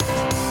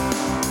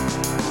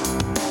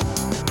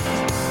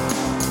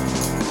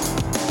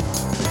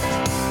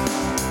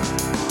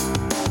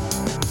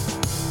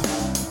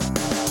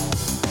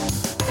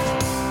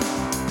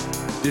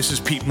This is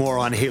Pete Moore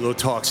on Halo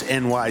Talks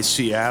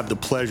NYC. I have the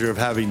pleasure of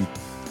having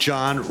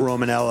John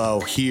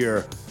Romaniello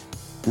here.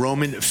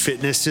 Roman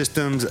Fitness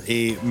Systems,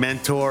 a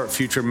mentor,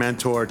 future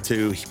mentor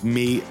to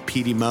me,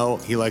 Petey Mo.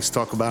 He likes to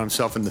talk about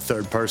himself in the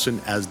third person,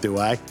 as do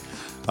I.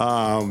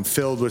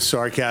 Filled with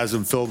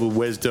sarcasm, filled with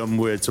wisdom.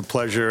 It's a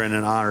pleasure and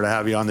an honor to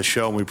have you on the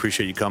show, and we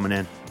appreciate you coming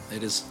in.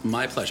 It is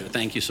my pleasure.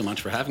 Thank you so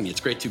much for having me.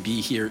 It's great to be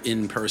here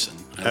in person.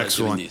 I Excellent. like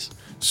doing these.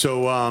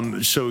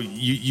 So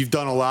you've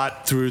done a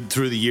lot through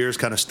the years.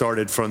 Kind of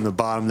started from the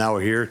bottom. Now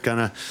we're here. Kind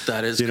of.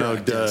 That is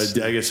correct. Yes.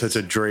 I guess that's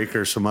a Drake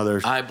or some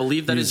other. I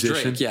believe that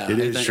musician. Is Drake. Yeah, it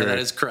is Drake. That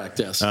is correct.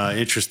 Yes.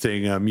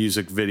 Interesting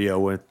music video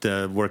with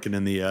working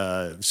in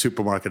the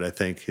supermarket. I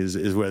think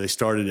is where they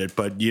started it.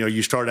 But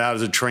you started out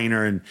as a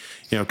trainer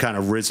and kind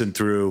of risen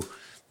through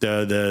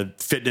the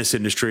fitness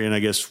industry, and I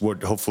guess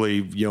what hopefully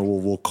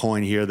we'll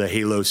coin here the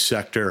Halo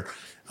sector.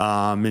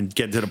 And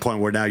get to the point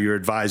where now you're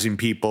advising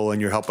people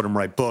and you're helping them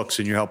write books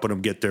and you're helping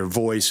them get their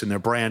voice and their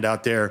brand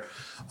out there.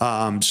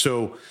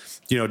 So,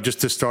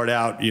 just to start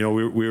out, we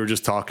were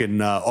just talking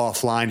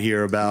offline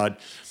here about,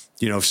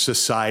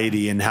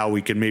 society and how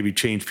we can maybe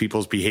change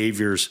people's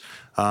behaviors.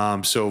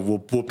 So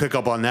we'll pick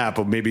up on that,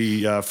 but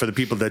maybe for the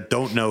people that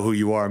don't know who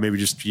you are, maybe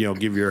just,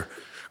 give your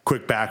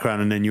quick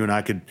background and then you and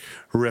I could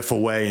riff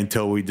away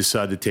until we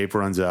decide the tape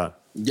runs out.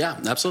 Yeah,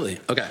 absolutely.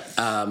 Okay.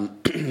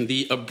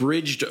 The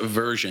abridged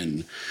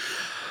version.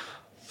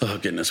 Oh,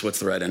 goodness.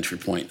 What's the right entry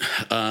point?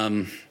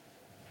 I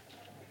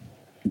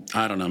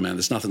don't know, man.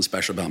 There's nothing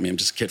special about me. I'm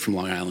just a kid from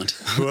Long Island.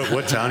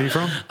 What town are you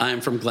from?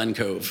 I'm from Glen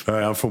Cove. All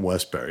right, I'm from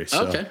Westbury.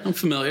 So. Okay, I'm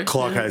familiar.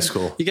 Clark High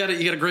School. You got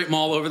a great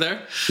mall over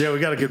there? Yeah, we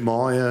got a good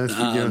mall. Yeah,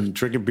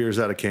 drinking beers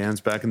out of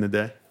cans back in the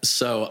day.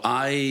 So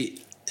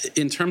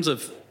in terms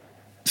of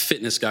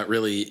fitness, got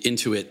really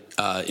into it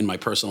in my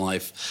personal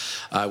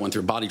life. I went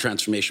through a body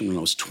transformation when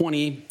I was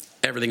 20.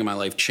 Everything in my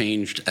life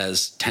changed,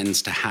 as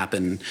tends to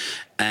happen.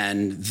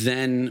 And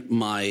then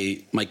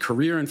my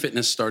career in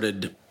fitness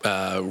started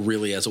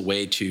really as a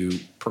way to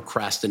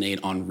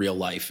procrastinate on real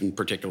life, and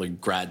particularly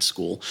grad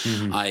school.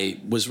 Mm-hmm. I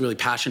was really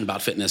passionate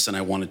about fitness, and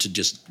I wanted to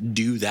just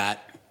do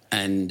that.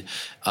 And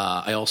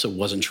I also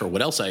wasn't sure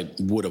what else I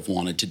would have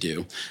wanted to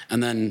do.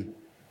 And then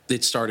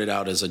it started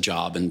out as a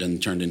job and then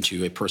turned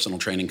into a personal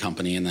training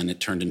company, and then it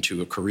turned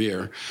into a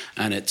career.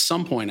 And at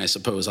some point, I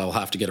suppose I'll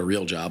have to get a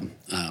real job,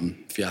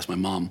 if you ask my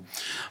mom.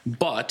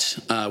 But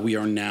we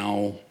are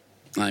now,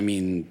 I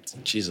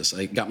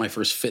got my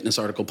first fitness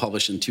article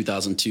published in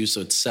 2002,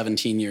 so it's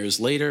 17 years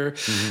later.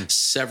 Mm-hmm.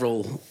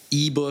 Several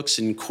ebooks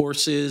and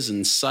courses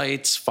and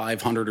sites,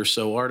 500 or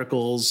so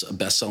articles, a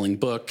best-selling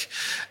book,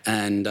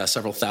 and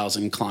several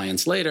thousand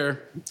clients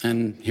later,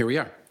 and here we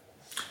are.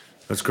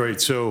 That's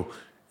great. So,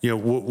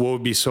 what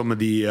would be some of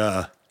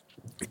the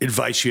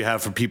advice you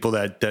have for people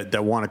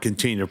that want to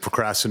continue to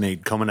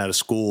procrastinate coming out of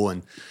school?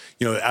 And,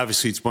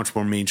 obviously it's much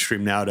more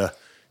mainstream now to,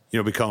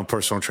 become a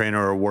personal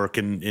trainer or work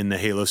in the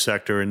Halo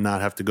sector and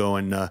not have to go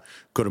and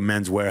go to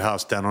Men's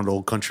Warehouse down on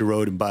Old Country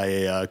Road and buy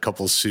a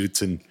couple of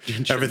suits and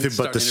everything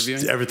but the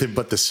shoes.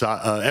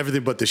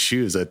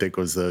 I think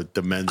was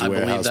the Men's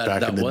Warehouse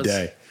back in the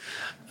day.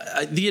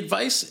 The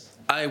advice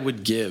I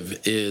would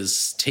give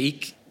is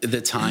take the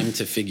time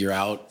to figure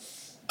out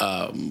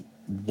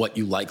what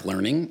you like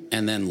learning,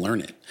 and then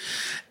learn it.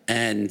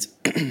 And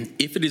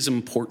if it is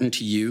important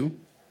to you,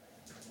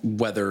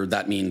 whether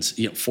that means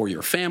for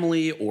your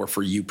family or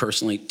for you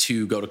personally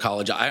to go to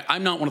college.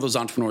 I'm not one of those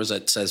entrepreneurs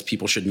that says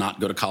people should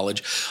not go to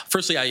college.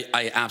 Firstly,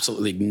 I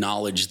absolutely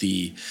acknowledge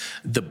the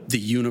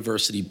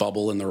university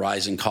bubble and the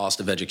rising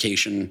cost of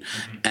education,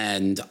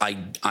 and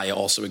I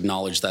also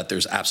acknowledge that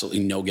there's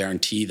absolutely no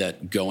guarantee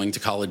that going to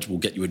college will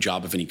get you a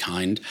job of any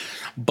kind.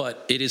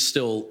 But it is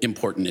still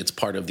important. It's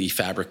part of the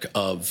fabric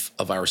of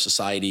our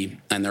society,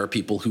 and there are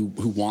people who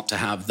want to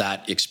have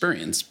that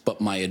experience. But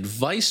my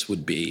advice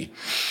would be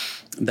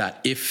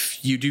that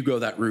if you do go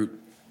that route,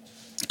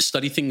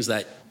 study things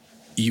that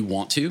you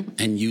want to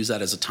and use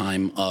that as a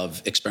time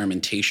of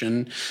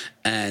experimentation.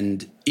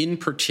 And in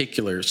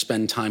particular,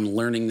 spend time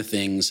learning the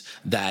things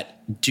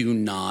that do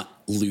not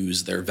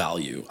lose their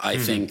value. I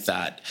think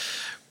that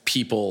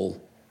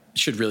people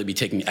should really be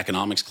taking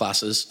economics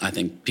classes. I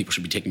think people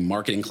should be taking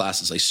marketing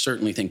classes. I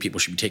certainly think people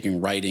should be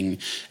taking writing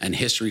and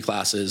history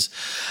classes.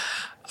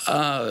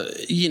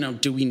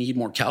 Do we need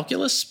more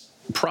calculus?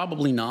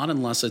 Probably not,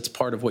 unless it's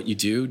part of what you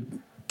do.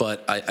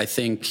 But I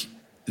think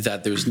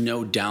that there's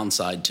no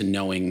downside to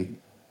knowing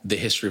the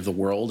history of the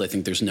world. I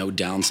think there's no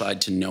downside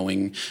to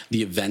knowing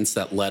the events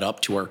that led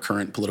up to our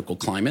current political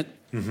climate.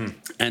 Mm-hmm.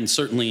 And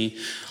certainly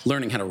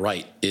learning how to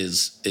write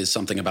is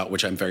something about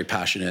which I'm very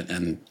passionate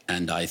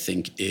and I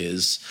think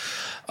is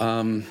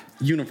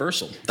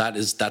universal.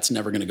 That's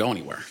never going to go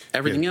anywhere.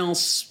 Everything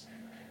else,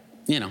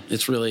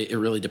 it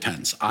really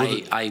depends.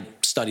 I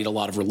studied a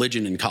lot of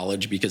religion in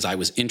college because I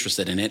was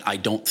interested in it. I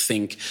don't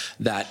think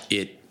that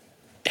it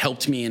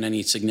helped me in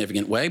any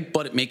significant way,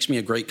 but it makes me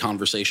a great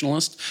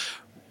conversationalist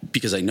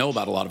because I know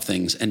about a lot of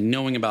things, and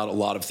knowing about a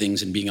lot of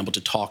things and being able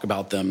to talk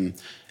about them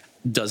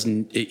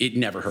it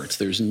never hurts.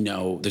 There's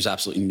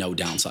absolutely no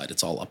downside.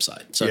 It's all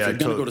upside. So if you're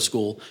going to go to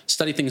school,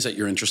 study things that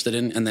you're interested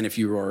in. And then if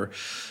you are,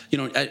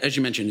 as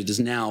you mentioned, it is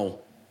now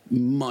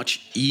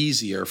much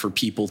easier for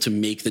people to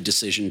make the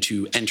decision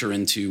to enter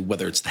into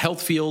whether it's the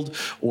health field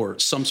or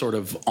some sort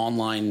of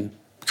online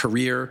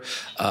career.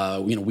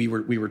 We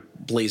were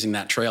blazing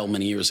that trail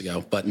many years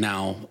ago, but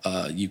now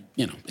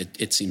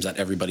it seems that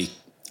everybody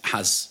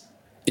has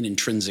an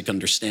intrinsic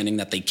understanding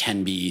that they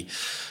can be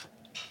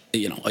a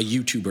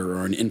YouTuber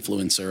or an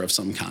influencer of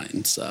some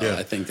kind. So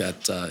I think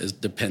that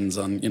depends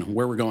on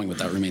where we're going with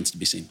that remains to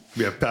be seen.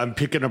 Yeah, I'm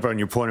picking up on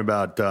your point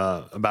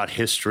about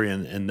history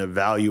and the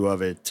value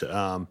of it.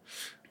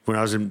 When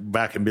I was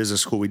back in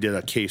business school, we did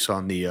a case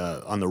on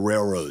the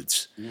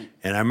railroads,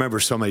 and I remember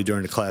somebody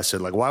during the class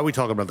said, like, "Why are we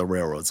talking about the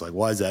railroads? Like,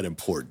 why is that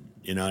important?"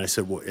 And I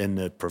said, well, and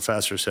the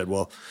professor said,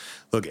 "Well,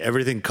 look,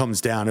 everything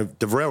comes down to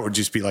the railroad.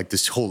 Just be like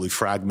this wholly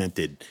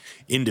fragmented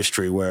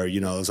industry where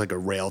it was like a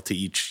rail to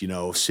each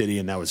city,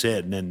 and that was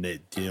it. And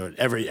then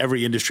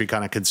every industry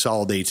kind of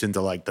consolidates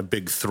into like the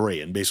big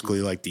three, and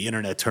basically like the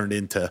internet turned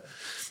into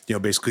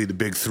basically the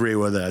big three,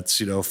 whether that's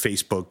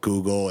Facebook,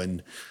 Google,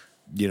 and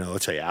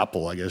let's say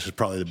Apple, I guess, is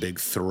probably the big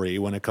three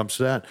when it comes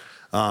to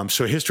that.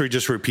 So history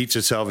just repeats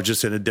itself,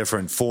 just in a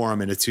different form,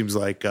 and it seems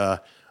like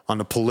on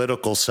the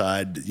political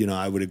side,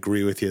 I would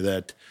agree with you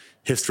that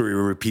history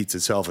repeats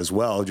itself as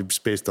well,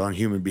 just based on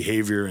human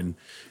behavior and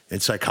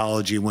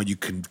psychology and what you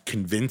can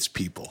convince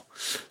people.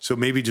 So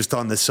maybe just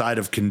on the side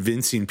of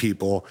convincing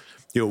people,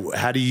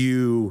 how do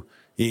you,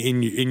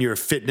 in your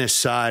fitness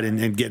side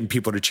and getting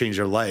people to change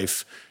their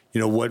life,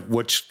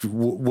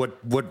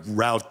 what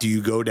route do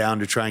you go down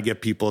to try and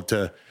get people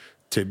to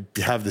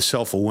have the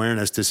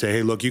self-awareness to say,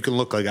 hey, look, you can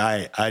look like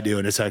I do,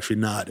 and it's actually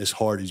not as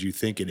hard as you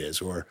think it is,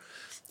 or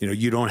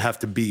you don't have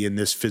to be in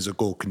this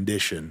physical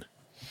condition?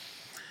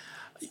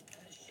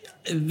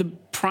 The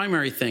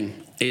primary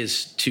thing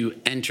is to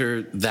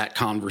enter that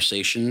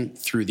conversation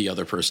through the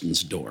other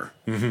person's door,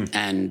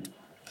 and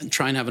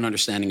try and have an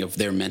understanding of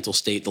their mental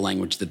state, the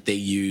language that they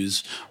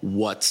use,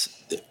 what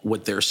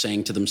they're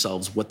saying to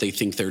themselves, what they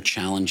think their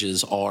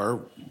challenges are.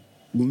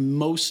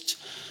 Most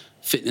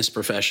fitness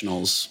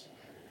professionals,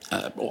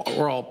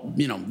 or all,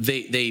 and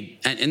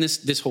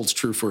this holds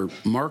true for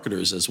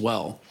marketers as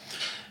well.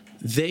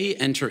 They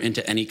enter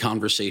into any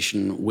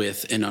conversation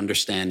with an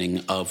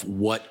understanding of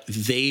what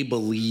they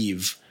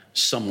believe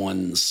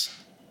someone's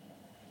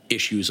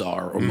issues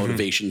are or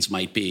motivations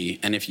might be.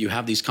 And if you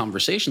have these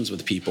conversations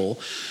with people,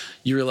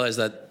 you realize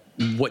that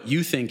what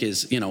you think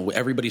is,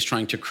 everybody's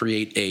trying to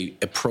create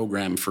a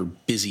program for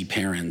busy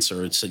parents,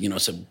 or it's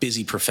a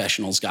busy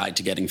professional's guide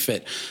to getting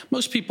fit.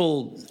 Most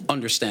people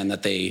understand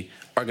that they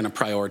are going to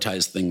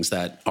prioritize things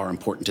that are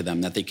important to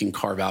them, that they can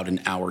carve out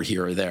an hour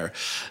here or there.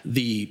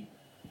 The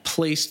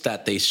place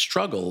that they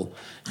struggle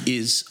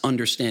is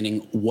understanding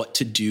what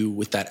to do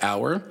with that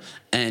hour,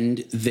 and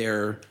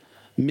their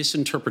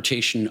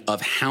misinterpretation of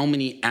how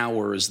many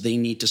hours they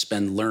need to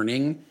spend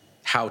learning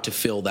how to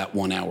fill that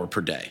 1 hour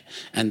per day.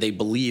 And they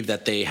believe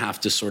that they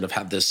have to sort of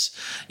have this,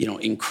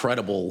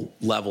 incredible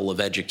level of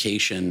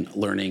education,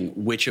 learning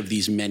which of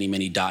these many,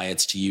 many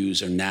diets to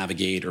use or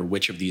navigate, or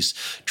which of these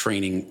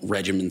training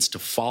regimens to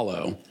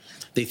follow.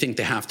 They think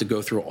they have to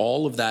go through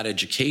all of that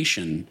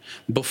education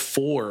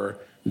before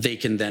they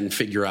can then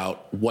figure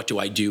out, what do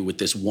I do with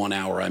this 1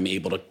 hour I'm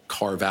able to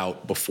carve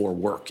out before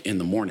work in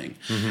the morning?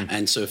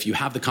 And so if you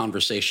have the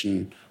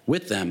conversation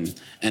with them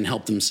and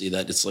help them see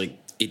that it's like,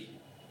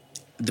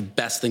 the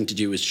best thing to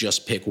do is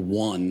just pick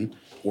one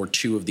or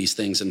two of these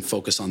things and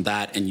focus on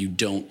that, and you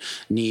don't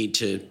need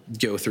to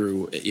go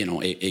through a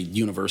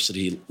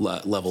university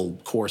level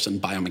course in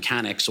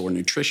biomechanics or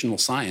nutritional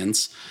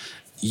science.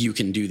 You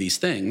can do these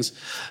things,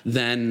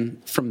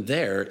 then from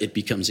there it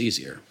becomes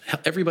easier.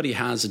 Everybody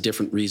has a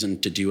different reason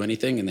to do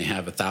anything, and they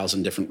have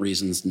 1,000 different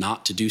reasons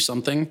not to do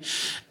something,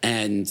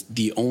 and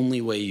the only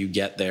way you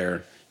get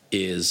there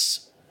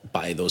is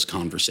by those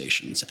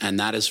conversations. And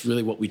that is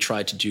really what we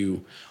try to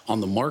do on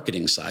the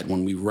marketing side.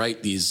 When we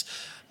write these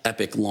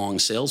epic long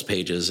sales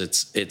pages,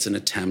 it's an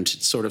attempt,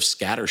 it's sort of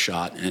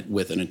scattershot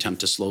with an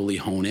attempt to slowly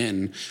hone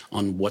in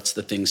on what's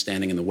the thing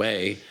standing in the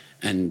way,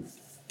 and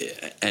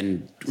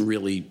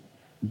really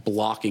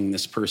blocking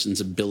this person's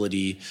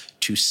ability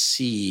to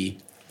see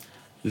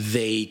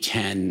they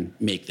can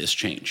make this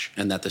change,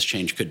 and that this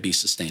change could be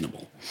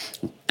sustainable.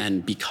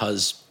 And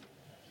because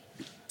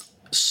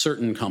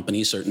certain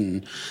companies,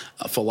 certain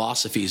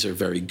philosophies are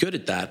very good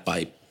at that,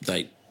 by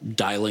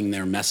dialing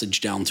their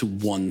message down to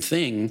one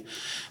thing,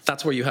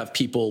 that's where you have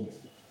people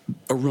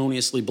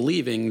erroneously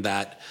believing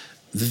that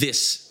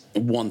this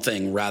one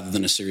thing, rather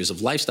than a series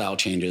of lifestyle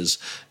changes,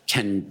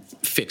 can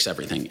fix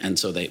everything. And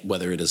so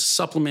whether it is a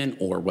supplement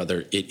or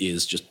whether it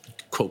is just,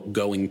 quote,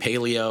 going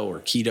paleo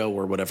or keto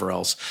or whatever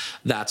else,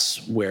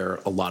 that's where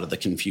a lot of the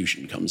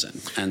confusion comes in.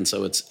 And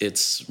so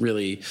it's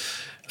really,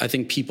 I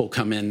think people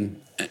come in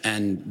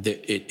and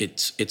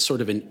it's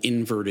sort of an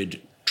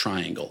inverted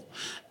triangle,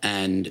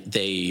 and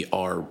they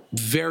are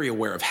very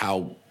aware of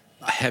how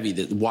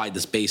heavy, wide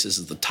this base is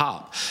at the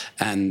top,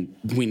 and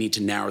we need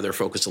to narrow their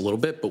focus a little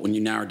bit. But when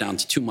you narrow down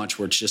to too much,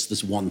 where it's just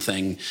this one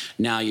thing,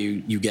 now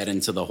you get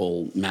into the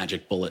whole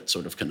magic bullet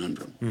sort of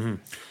conundrum. Mm-hmm.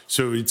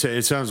 So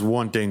it sounds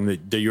one thing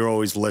that you're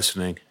always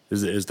listening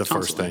is the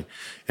first thing,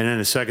 and then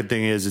the second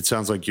thing is it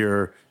sounds like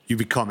you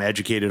become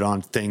educated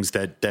on things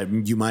that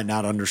you might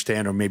not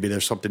understand, or maybe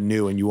there's something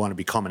new and you want to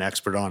become an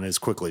expert on it as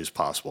quickly as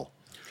possible.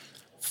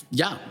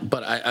 Yeah,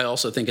 but I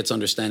also think it's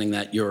understanding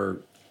that your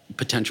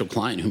potential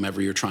client,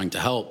 whomever you're trying to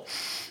help,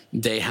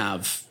 they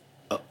have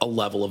a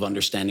level of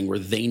understanding where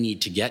they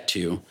need to get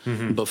to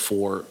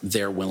before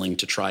they're willing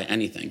to try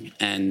anything.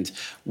 And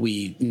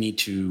we need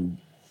to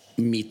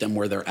meet them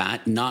where they're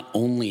at, not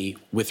only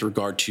with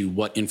regard to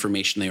what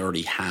information they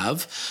already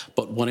have,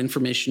 but what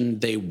information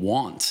they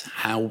want.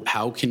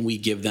 How can we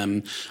give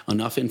them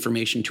enough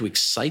information to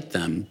excite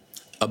them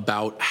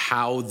about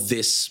how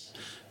this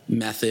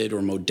method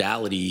or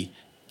modality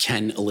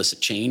can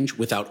elicit change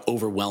without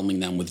overwhelming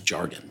them with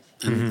jargon.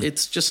 And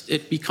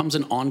it becomes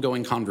an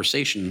ongoing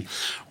conversation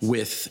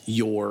with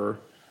your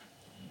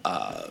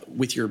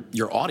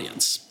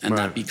audience, and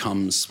that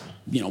becomes,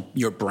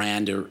 your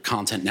brand or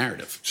content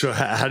narrative. So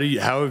how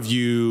have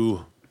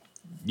you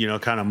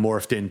kind of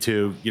morphed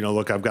into,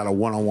 look, I've got a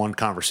one-on-one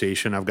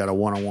conversation, I've got a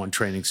one-on-one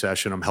training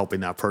session, I'm helping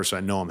that person,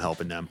 I know I'm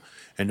helping them,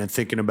 and then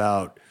thinking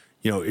about,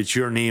 it's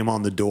your name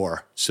on the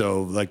door.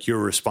 So like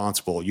you're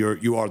responsible,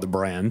 you are the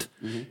brand,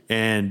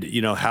 and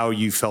how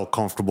you felt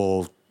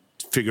comfortable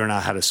figuring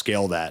out how to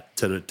scale that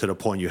to the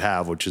point you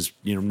have, which is,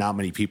 not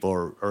many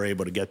people are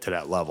able to get to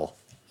that level.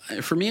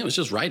 For me, it was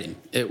just writing.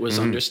 It was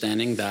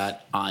understanding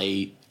that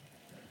I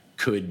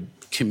could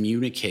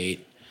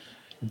communicate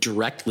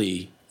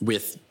directly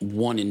with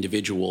one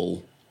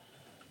individual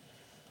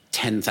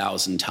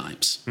 10,000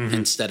 times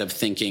instead of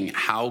thinking,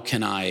 how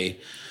can I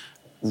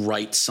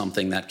write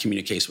something that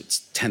communicates with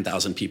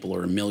 10,000 people or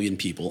 1 million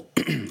people?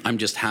 I'm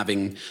just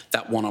having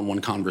that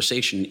one-on-one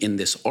conversation in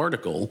this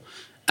article,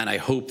 and I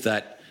hope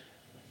that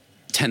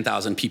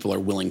 10,000 people are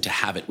willing to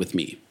have it with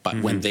me,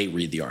 but when they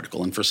read the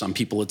article. And for some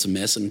people it's a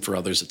miss, and for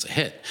others it's a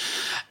hit.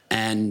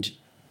 And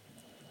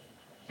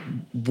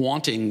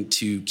wanting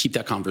to keep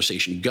that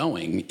conversation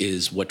going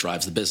is what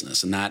drives the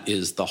business. And that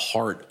is the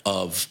heart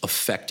of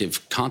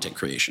effective content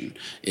creation.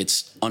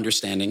 It's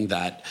understanding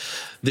that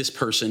this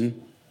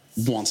person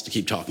wants to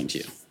keep talking to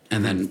you.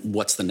 And then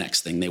what's the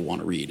next thing they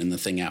want to read, and the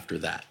thing after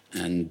that,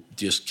 and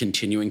just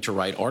continuing to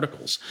write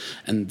articles.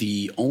 And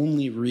the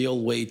only real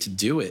way to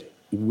do it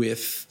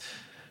with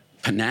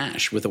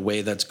panache, with a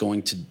way that's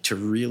going to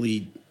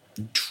really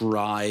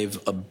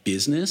drive a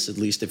business, at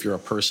least if you're a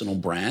personal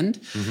brand,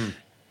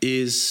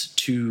 is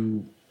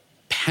to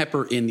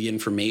pepper in the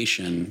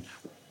information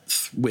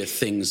with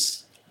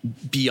things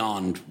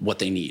beyond what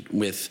they need,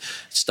 with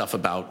stuff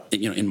about,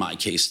 in my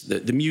case,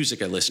 the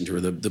music I listen to,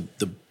 or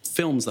the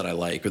films that I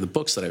like, or the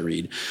books that I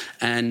read.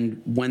 And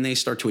when they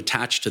start to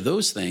attach to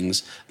those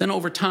things, then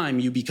over time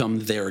you become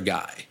their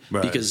guy.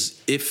 Right.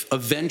 Because if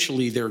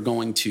eventually they're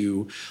going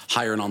to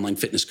hire an online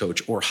fitness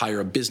coach, or hire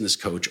a business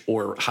coach,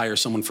 or hire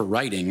someone for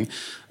writing,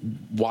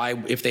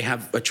 if they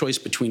have a choice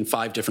between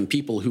 5 different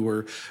people who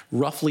are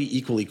roughly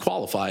equally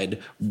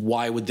qualified,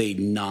 why would they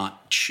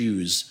not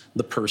choose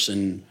the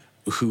person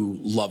who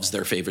loves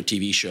their favorite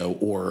TV show,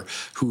 or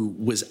who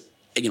was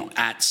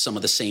at some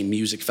of the same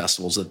music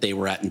festivals that they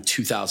were at in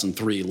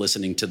 2003,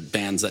 listening to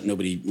bands that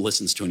nobody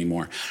listens to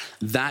anymore?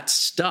 That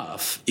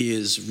stuff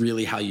is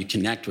really how you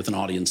connect with an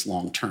audience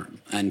long term.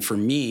 And for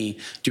me,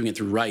 doing it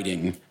through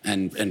writing,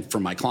 and for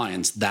my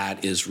clients,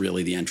 that is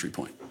really the entry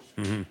point.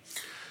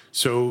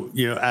 So,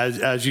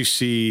 as you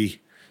see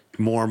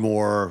more and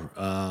more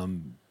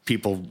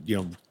people,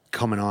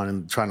 coming on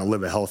and trying to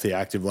live a healthy,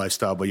 active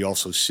lifestyle, but you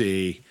also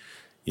see,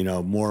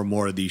 more and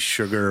more of these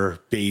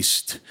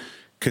sugar-based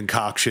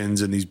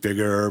concoctions and these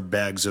bigger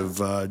bags of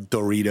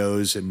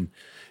Doritos, and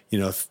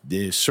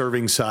the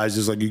serving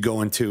sizes. Like you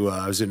go into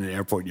I was in an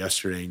airport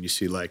yesterday, and you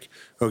see like,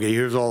 okay,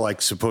 here's all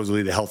like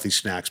supposedly the healthy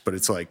snacks, but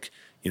it's like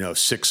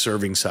 6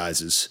 serving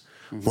sizes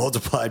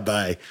multiplied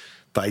by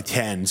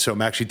 10. So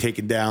I'm actually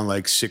taking down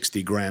like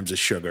 60 grams of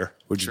sugar,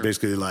 which is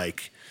basically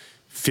like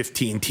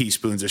 15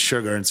 teaspoons of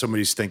sugar, and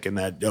somebody's thinking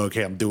that,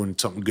 okay, I'm doing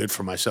something good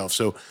for myself.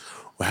 So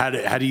how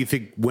do you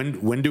think,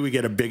 when do we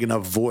get a big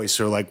enough voice,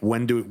 or like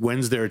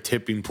when's there a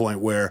tipping point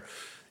where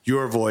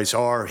your voice,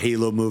 our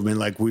Halo movement,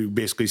 like we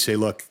basically say,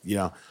 look,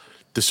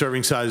 the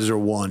serving sizes are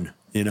 1,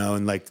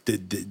 and like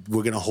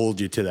we're going to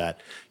hold you to that.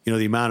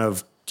 The amount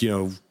of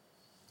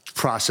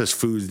processed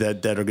foods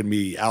that are going to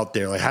be out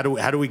there. Like how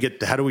do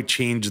we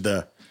change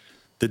the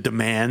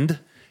demand,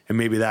 and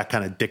maybe that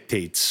kind of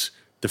dictates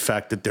the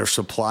fact that they're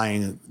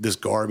supplying this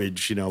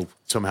garbage,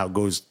 somehow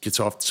gets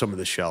off some of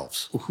the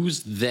shelves.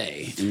 Who's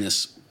they in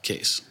this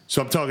case?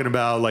 So I'm talking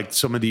about like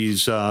some of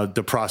these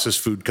the processed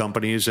food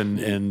companies,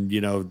 and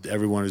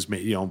everyone is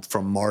made,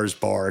 from Mars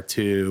Bar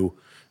to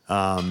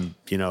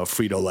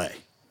Frito-Lay.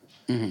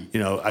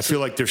 I feel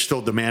like there's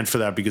still demand for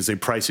that because they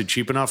price it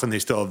cheap enough, and they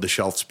still have the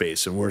shelf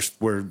space, and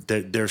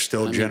they're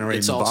still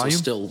generating the volume. It's also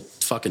still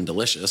fucking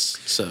delicious.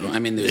 So, I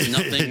mean, there's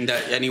nothing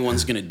that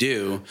anyone's going to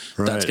do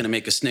that's going to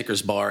make a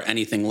Snickers bar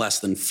anything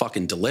less than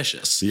fucking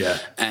delicious. Yeah.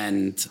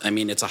 And I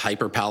mean, it's a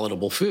hyper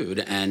palatable food,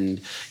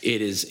 and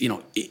it is,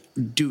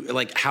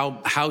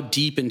 how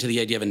deep into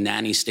the idea of a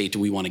nanny state do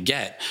we want to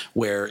get,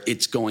 where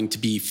it's going to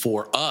be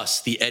for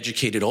us, the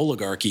educated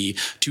oligarchy,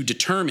 to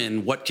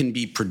determine what can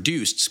be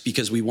produced,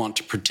 because we want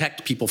to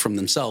protect people from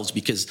themselves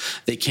because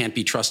they can't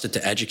be trusted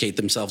to educate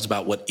themselves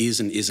about what is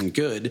and isn't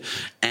good,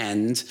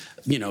 and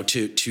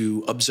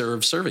to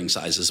observe serving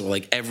sizes. Or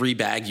like every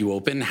bag you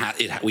open,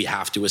 we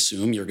have to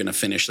assume you're going to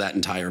finish that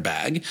entire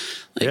bag.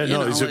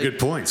 These are good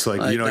points.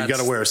 Like you got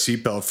to wear a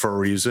seatbelt for a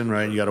reason,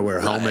 right? You got to wear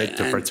a helmet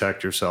to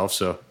protect yourself.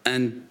 So,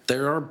 and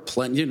there are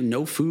plenty.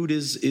 No food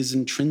is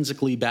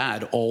intrinsically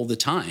bad all the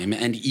time,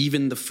 and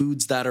even the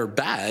foods that are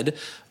bad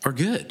are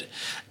good.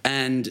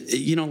 And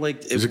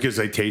is it because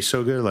they taste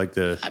so good? Like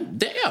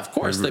of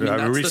course.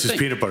 I Reese's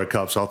peanut butter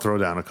cups. I'll throw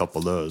down a couple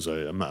of those.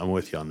 I'm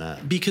with you on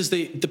that. Because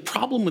the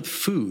problem with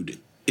food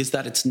is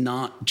that it's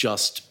not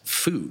just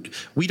food.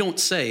 We don't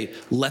say,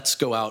 let's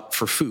go out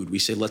for food. We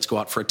say, let's go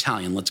out for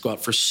Italian, let's go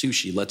out for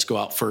sushi, let's go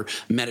out for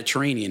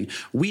Mediterranean.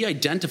 We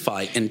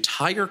identify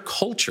entire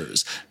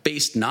cultures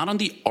based not on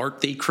the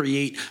art they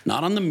create,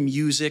 not on the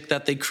music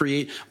that they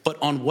create, but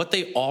on what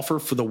they offer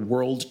for the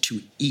world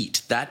to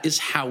eat. That is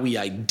how we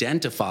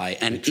identify.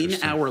 And in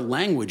our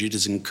language, it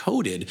is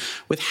encoded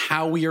with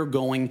how we are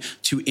going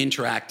to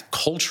interact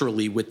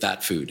culturally with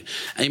that food.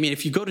 I mean,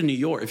 if you go to New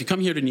York, if you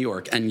come here to New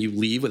York and you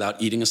leave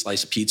without eating a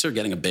slice of pizza or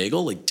getting a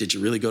bagel, like, did you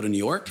really go to New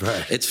York?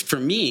 Right. It's, for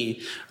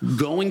me,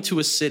 going to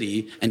a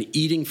city and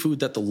eating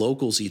food that the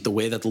locals eat the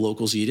way that the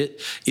locals eat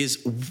it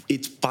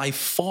it's by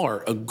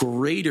far a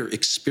greater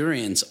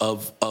experience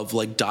of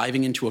like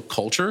diving into a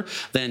culture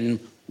than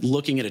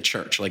looking at a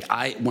church. Like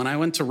when I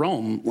went to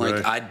Rome,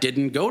 I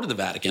didn't go to the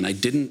Vatican. I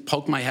didn't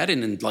poke my head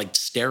in and like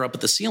stare up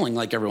at the ceiling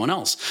like everyone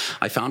else.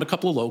 I found a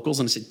couple of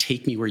locals and I said,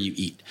 take me where you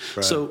eat.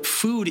 Right. So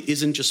food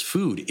isn't just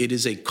food. It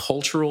is a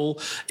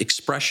cultural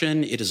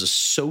expression. It is a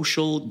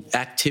social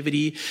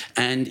activity,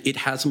 and it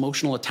has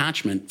emotional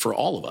attachment for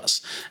all of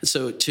us.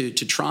 So to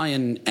try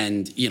and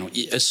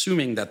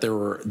assuming that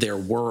there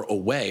were a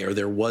way, or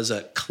there was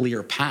a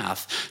clear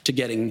path to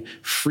getting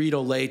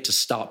Frito-Lay to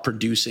stop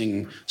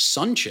producing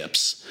Sun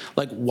Chips.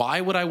 Like,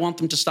 why would I want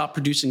them to stop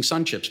producing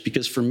Sun Chips?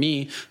 Because for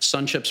me,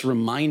 Sun Chips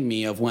remind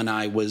me of when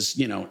I was,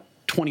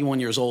 21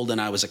 years old and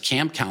I was a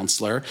camp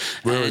counselor.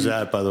 Where was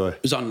that, by the way?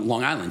 It was on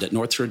Long Island at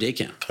North Shore Day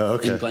Camp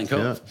in Glen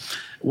Cove. Yeah.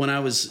 When I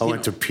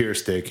went to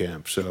Pierce Day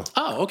Camp, so.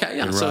 Oh, okay,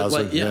 yeah. So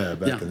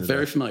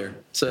very familiar.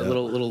 It's a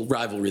little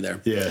rivalry there.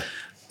 Yeah.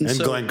 And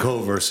Glen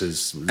Cove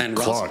versus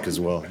Clark as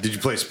well. Did you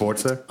play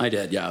sports there? I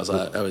did, yeah.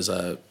 I was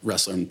a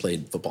wrestler and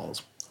played football.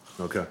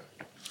 Okay.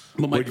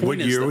 But what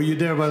year were you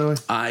there, by the way?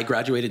 I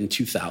graduated in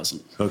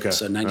 2000. Okay.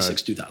 So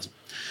 96, 2000.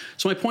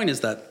 So my point is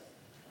that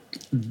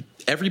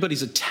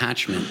everybody's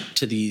attachment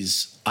to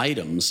these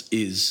items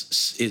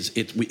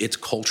it's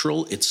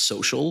cultural, it's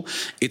social,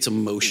 it's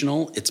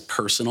emotional, it's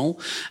personal.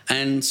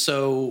 And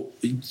so,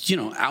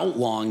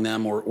 outlawing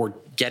them or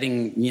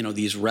getting,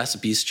 these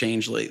recipes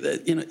changed,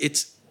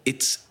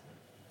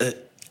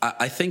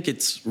 I think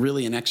it's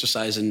really an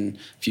exercise in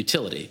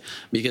futility,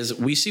 because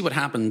we see what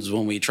happens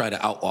when we try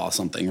to outlaw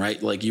something, right?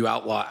 Like, you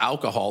outlaw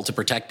alcohol to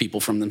protect people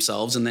from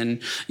themselves, and then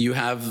you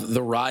have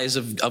the rise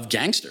of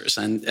gangsters,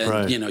 and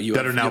right. You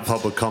that are now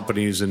public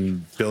companies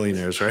and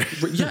billionaires, right?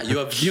 Yeah, you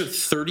have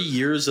 30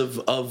 years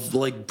of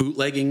like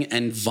bootlegging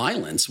and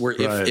violence, where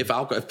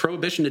if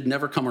prohibition had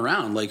never come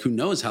around, like, who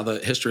knows how the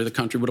history of the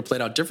country would have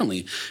played out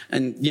differently.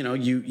 And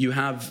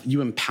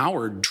you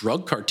empowered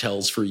drug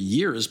cartels for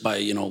years by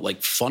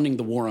like funding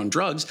the war on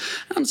drugs.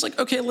 And it's like,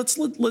 okay, let's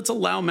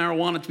allow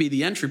marijuana to be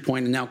the entry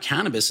point, and now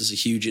cannabis is a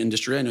huge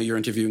industry. I know you're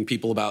interviewing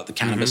people about the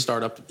cannabis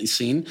startup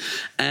scene,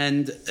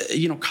 and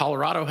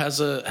Colorado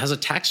has a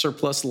tax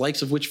surplus the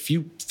likes of which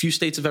few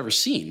states have ever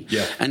seen.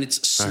 Yeah. And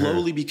it's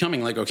slowly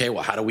becoming like, okay,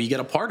 well, how do we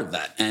get a part of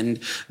that? And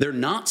they're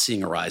not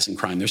seeing a rise in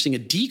crime. They're seeing a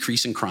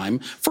decrease in crime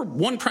for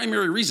one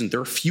primary reason: there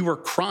are fewer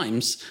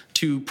crimes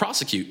to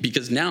prosecute,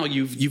 because now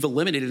you've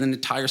eliminated an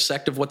entire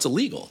sect of what's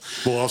illegal.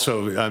 Well,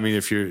 also, I mean,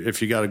 if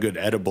you got a good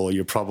edible,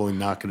 you're probably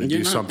not going to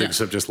do something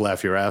except just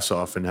laugh your ass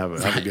off and have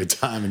a good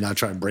time and not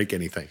try and break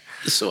anything.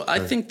 So I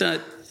think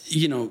that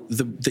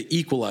the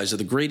equalizer,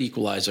 the great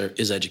equalizer,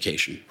 is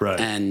education,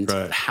 and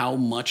how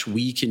much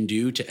we can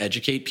do to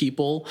educate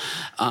people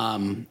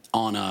on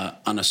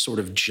a sort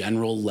of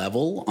general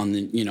level.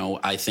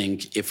 I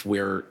think if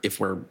we're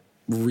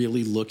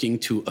really looking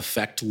to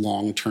affect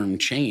long-term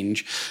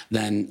change,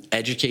 then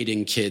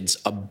educating kids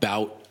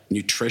about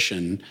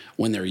nutrition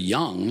when they're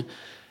young,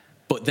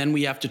 but then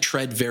we have to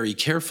tread very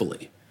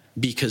carefully,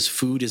 because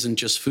food isn't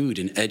just food,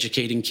 and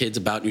educating kids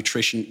about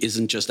nutrition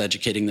isn't just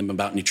educating them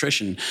about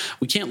nutrition.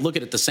 We can't look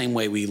at it the same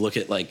way we look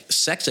at like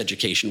sex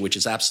education, which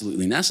is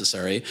absolutely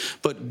necessary,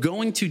 but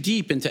going too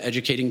deep into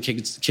educating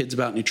kids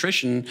about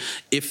nutrition,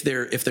 if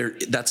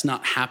that's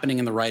not happening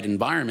in the right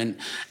environment,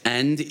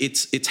 and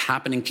it's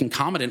happening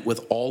concomitant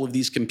with all of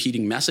these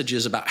competing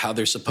messages about how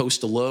they're supposed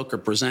to look or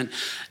present,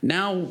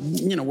 now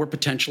we're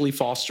potentially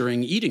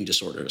fostering eating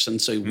disorders.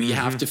 And so we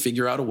have to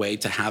figure out a way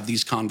to have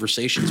these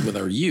conversations with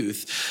our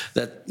youth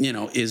that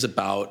is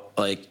about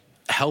like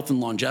health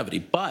and longevity.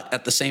 But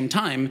at the same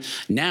time,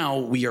 now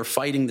we are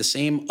fighting the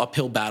same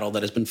uphill battle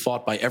that has been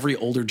fought by every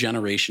older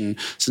generation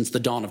since the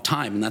dawn of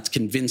time, and that's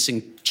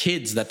convincing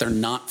kids that they're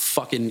not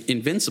fucking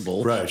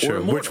invincible. Right, sure.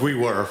 Immortal. Which we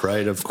were,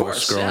 right? Of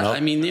course, growing up. I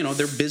mean,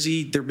 they're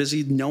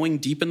busy knowing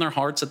deep in their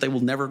hearts that they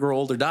will never grow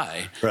old or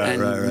die. Right.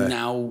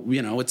 Now,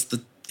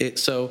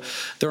 so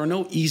there are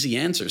no easy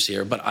answers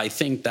here, but I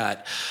think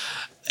that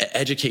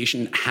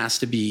education has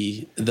to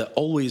be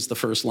always the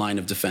first line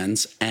of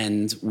defense,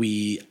 and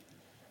we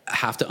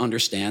have to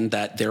understand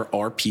that there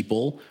are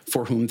people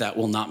for whom that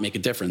will not make a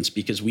difference,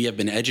 because we have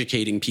been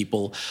educating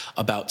people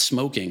about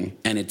smoking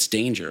and its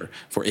danger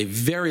for a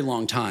very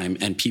long time,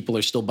 and people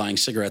are still buying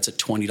cigarettes at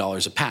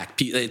 $20 a pack.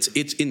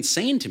 It's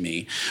insane to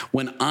me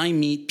when I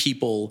meet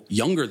people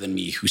younger than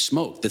me who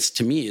smoke. This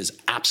to me is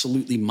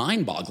absolutely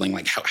mind-boggling.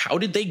 Like, how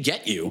did they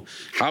get you?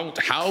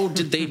 How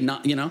did they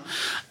not,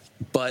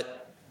 But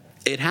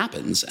it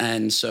happens.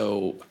 And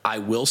so I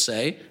will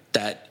say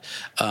that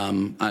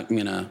I'm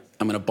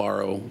gonna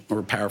borrow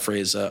or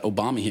paraphrase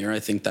Obama here. I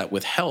think that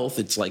with health,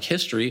 it's like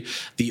history.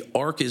 The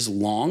arc is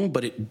long,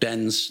 but it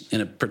bends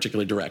in a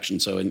particular direction.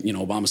 So,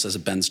 Obama says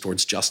it bends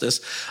towards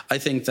justice. I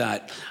think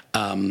that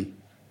in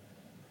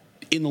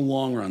the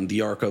long run,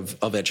 the arc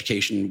of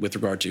education with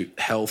regard to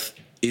health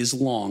is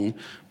long,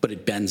 but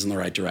it bends in the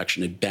right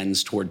direction. It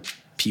bends toward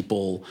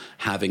people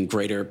having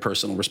greater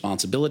personal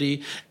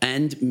responsibility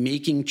and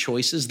making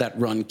choices that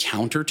run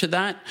counter to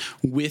that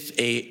with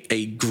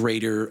a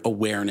greater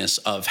awareness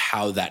of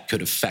how that could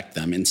affect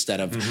them instead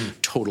of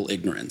total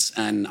ignorance.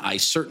 And I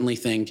certainly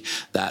think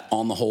that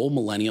on the whole,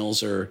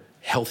 millennials are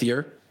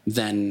healthier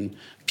than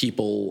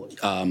people,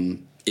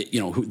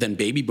 than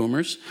baby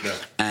boomers. Yeah.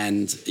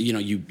 And,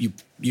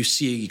 you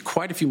see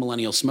quite a few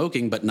millennials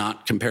smoking, but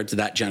not compared to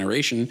that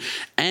generation.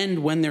 And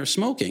when they're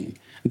smoking,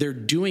 they're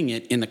doing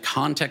it in the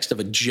context of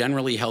a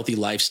generally healthy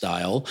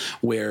lifestyle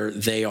where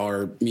they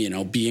are,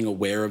 being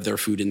aware of their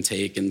food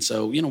intake. And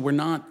so, we're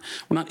not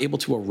able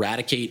to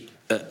eradicate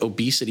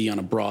obesity on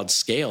a broad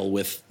scale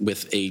with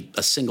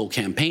a single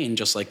campaign,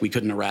 just like we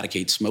couldn't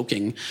eradicate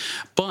smoking.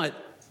 But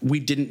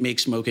we didn't make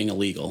smoking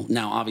illegal.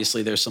 Now,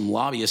 obviously, there's some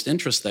lobbyist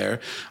interest there,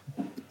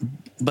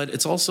 but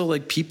it's also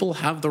like people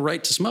have the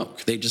right to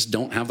smoke. They just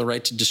don't have the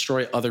right to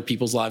destroy other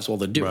people's lives while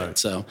they do it.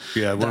 So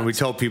yeah, when we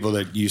tell people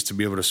that you used to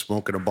be able to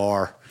smoke in a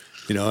bar,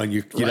 and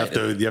you have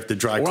to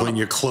dry clean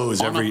your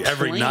clothes every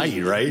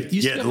night, right?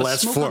 The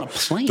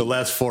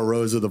last four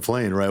rows of the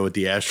plane, right, with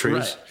the ashtrays.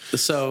 Right.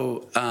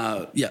 So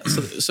So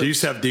they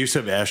used to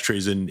have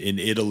ashtrays in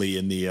Italy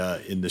in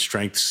the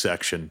strength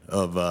section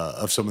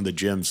of some of the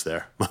gyms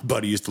there. My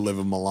buddy used to live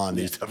in Milan.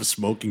 They used to have a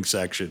smoking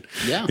section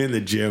in the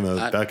gym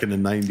back in the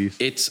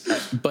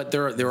 90s. But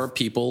there are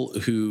people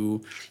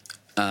who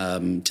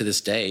to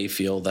this day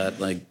feel that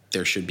like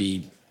they should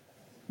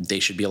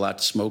be allowed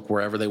to smoke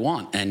wherever they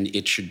want, and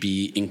it should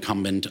be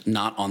incumbent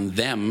not on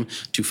them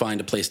to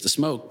find a place to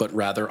smoke, but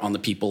rather on the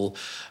people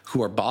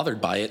who are bothered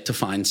by it to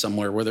find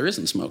somewhere where there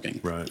isn't smoking.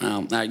 Right.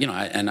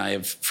 I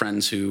have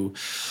friends who,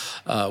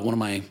 one of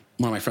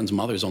my friends'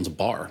 mothers owns a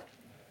bar,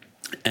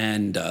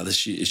 and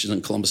she's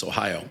in Columbus,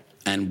 Ohio.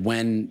 And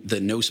when the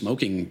no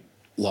smoking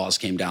laws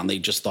came down, they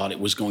just thought it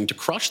was going to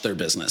crush their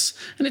business,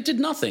 and it did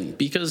nothing,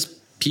 because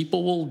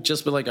people will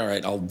just be like, all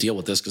right, I'll deal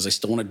with this because I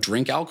still want to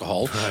drink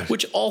alcohol, right,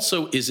 which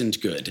also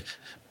isn't good.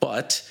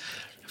 But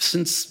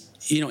since,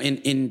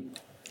 in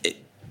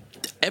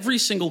every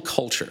single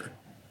culture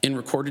in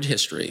recorded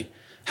history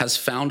has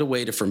found a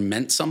way to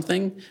ferment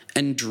something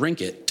and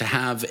drink it, to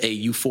have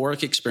a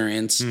euphoric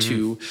experience,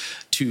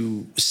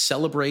 to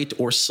celebrate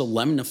or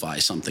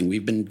solemnify something.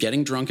 We've been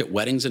getting drunk at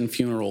weddings and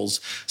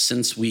funerals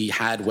since we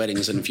had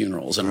weddings and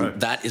funerals, and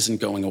that isn't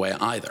going away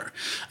either.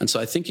 And so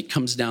I think it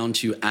comes down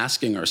to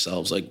asking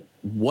ourselves, like,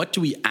 what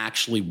do we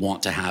actually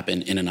want to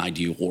happen in an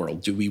ideal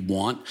world? Do we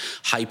want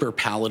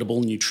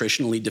hyper-palatable,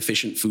 nutritionally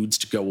deficient foods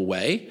to go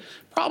away?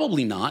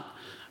 Probably not.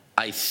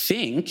 I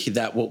think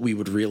that what we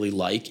would really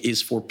like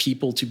is for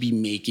people to be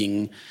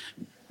making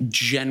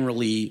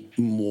generally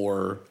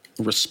more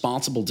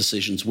responsible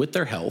decisions with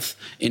their health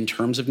in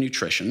terms of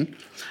nutrition.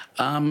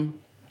 And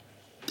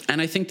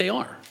I think they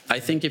are. I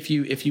think if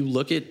you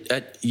look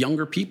at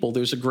younger people,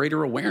 there's a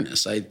greater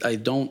awareness. I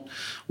don't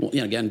want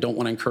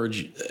to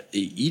encourage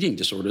eating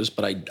disorders,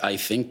 but I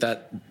think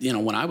that,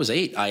 when I was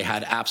 8, I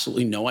had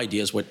absolutely no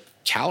ideas what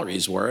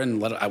calories were, and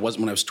when I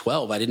was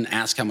 12, I didn't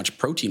ask how much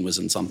protein was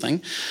in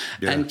something,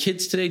 and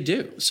kids today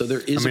do. So there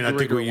is. I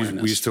think we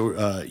used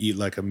to eat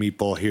like a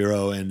meatball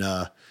hero and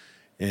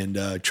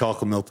and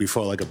chocolate milk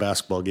before like a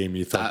basketball game.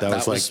 You thought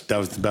that was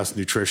the best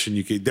nutrition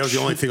you could. That was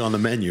the only thing on the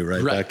menu,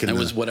 right? Right. Back in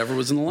was whatever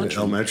was in the lunch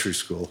elementary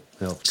school.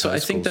 So I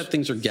think that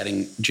things are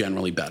getting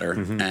generally better,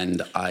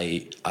 and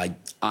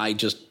I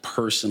just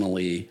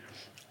personally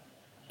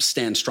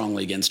stand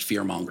strongly against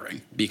fear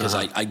mongering because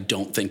I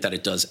don't think that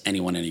it does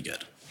anyone any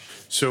good.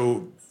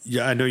 So.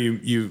 Yeah, I know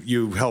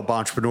you help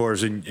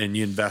entrepreneurs and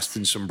you invest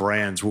in some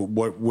brands.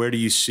 Where do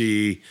you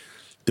see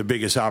the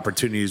biggest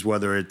opportunities,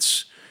 whether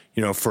it's,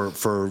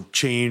 for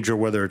change or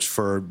whether it's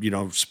for,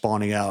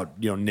 spawning out,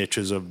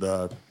 niches of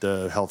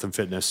the health and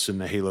fitness and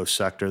the Halo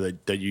sector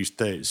that you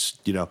face?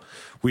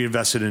 We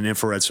invested in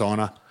infrared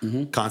sauna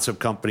concept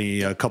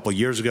company a couple of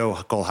years ago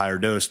called Higher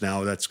Dose.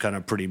 Now that's kind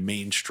of pretty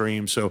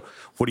mainstream. So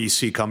what do you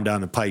see come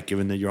down the pike,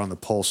 given that you're on the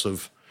pulse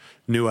of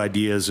new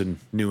ideas and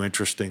new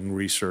interesting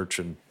research?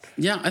 And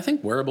yeah, I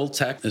think wearable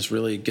tech is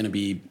really going to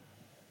be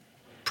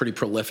pretty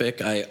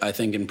prolific. I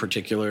think in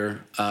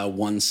particular,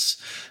 once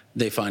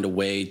they find a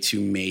way to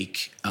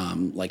make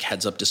like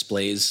heads-up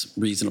displays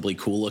reasonably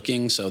cool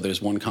looking. So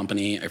there's one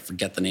company, I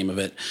forget the name of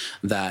it,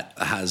 that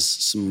has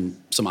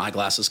some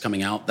eyeglasses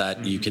coming out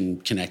that you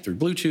can connect through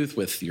Bluetooth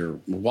with your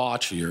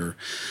watch or your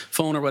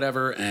phone or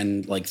whatever,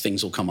 and like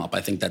things will come up.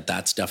 I think that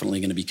that's definitely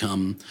going to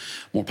become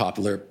more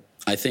popular.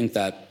 I think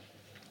that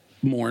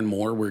more and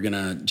more we're going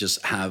to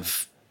just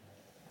have.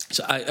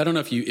 So I don't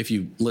know if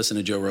you listen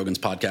to Joe Rogan's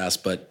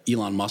podcast, but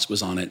Elon Musk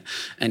was on it,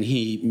 and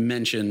he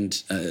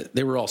mentioned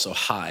they were also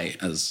high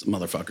as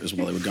motherfuckers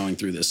while they were going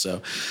through this.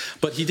 So,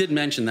 but he did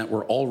mention that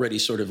we're already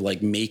sort of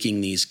like making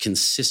these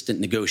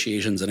consistent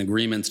negotiations and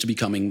agreements to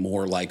becoming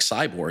more like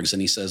cyborgs.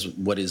 And he says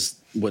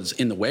what's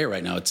in the way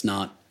right now, it's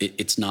not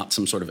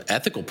some sort of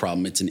ethical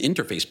problem. It's an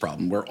interface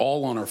problem. We're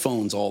all on our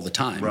phones all the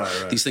time.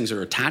 Right. These things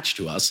are attached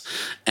to us,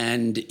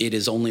 and it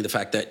is only the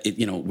fact that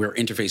we're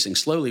interfacing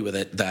slowly with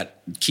it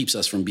that keeps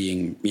us from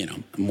being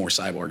more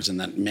cyborgs. And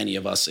that many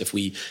of us, if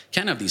we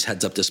can have these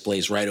heads-up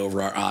displays right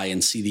over our eye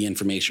and see the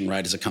information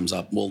right as it comes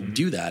up, we'll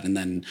do that. And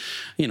then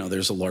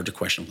there's a larger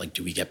question of like,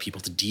 do we get people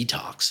to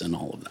detox and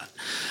all of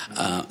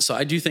that? So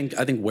I think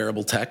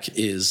wearable tech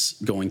is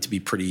going to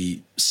be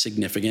pretty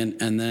significant.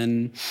 And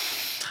then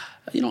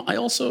I think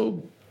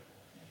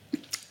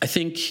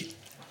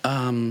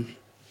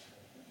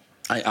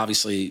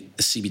obviously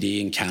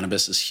CBD and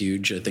cannabis is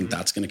huge. I think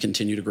that's going to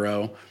continue to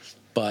grow.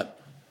 But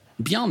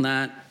beyond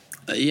that,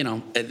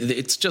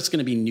 it's just going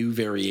to be new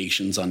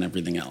variations on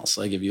everything else.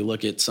 Like if you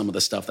look at some of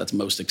the stuff that's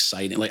most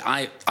exciting, like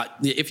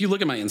if you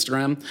look at my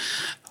Instagram,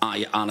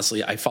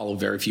 I follow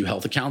very few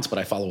health accounts, but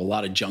I follow a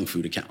lot of junk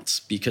food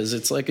accounts because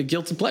it's like a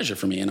guilty pleasure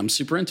for me and I'm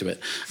super into it.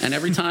 And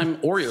every time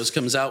Oreos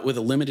comes out with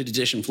a limited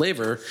edition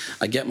flavor,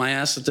 I get my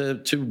ass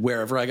to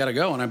wherever I got to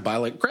go and I buy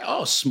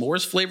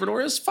s'mores flavored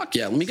Oreos. Fuck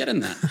yeah, let me get in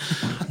that.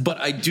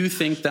 But I do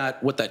think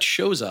that what that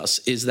shows us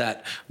is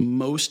that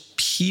most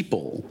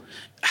people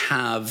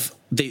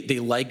they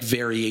like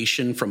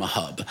variation from a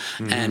hub,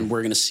 and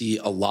we're going to see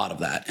a lot of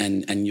that,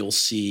 and you'll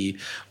see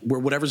where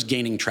whatever's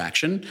gaining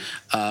traction,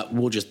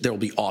 there will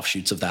be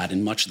offshoots of that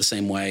in much the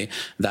same way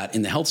that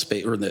in the health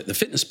space or the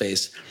fitness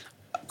space,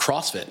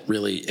 CrossFit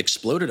really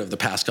exploded over the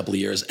past couple of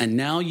years, and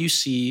now you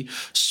see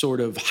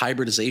sort of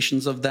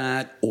hybridizations of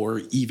that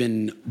or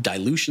even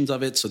dilutions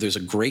of it. So there's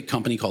a great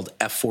company called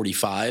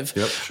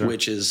F45,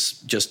 which is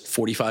just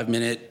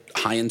 45-minute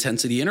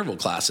high-intensity interval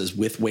classes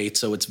with weights.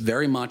 So it's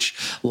very much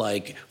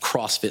like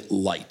CrossFit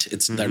light.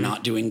 They're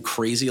not doing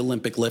crazy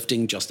Olympic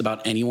lifting. Just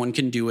about anyone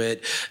can do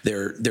it.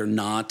 They're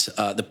not.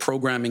 The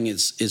programming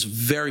is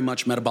very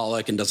much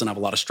metabolic and doesn't have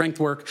a lot of strength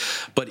work,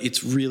 but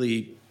it's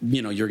really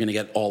you're going to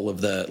get all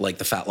of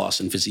the fat loss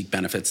and physique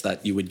benefits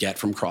that you would get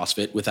from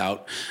CrossFit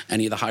without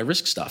any of the high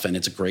risk stuff. And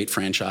it's a great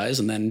franchise.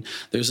 And then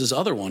there's this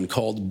other one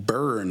called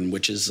Burn,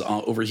 which is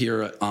over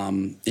here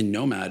in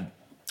Nomad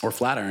or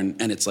Flatiron,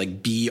 and it's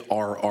like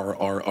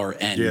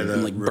BRRRRN. Yeah, the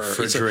like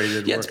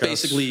refrigerated it's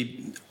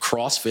basically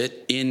CrossFit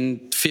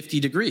in 50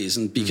 degrees.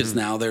 And because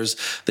now there's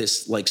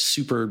this like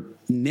super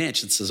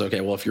niche that says, okay,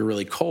 well, if you're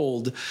really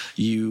cold,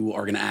 you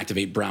are going to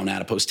activate brown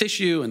adipose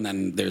tissue. And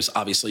then there's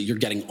obviously, you're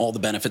getting all the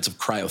benefits of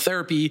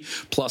cryotherapy,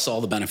 plus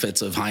all the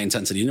benefits of high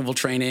intensity interval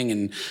training.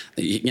 And,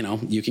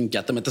 you can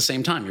get them at the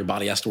same time. Your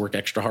body has to work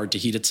extra hard to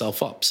heat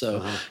itself up.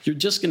 So you're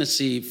just going to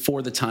see,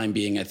 for the time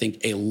being, I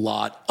think, a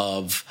lot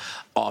of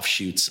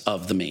offshoots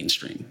of the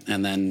mainstream.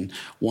 And then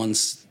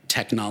once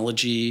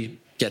technology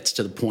gets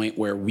to the point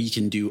where we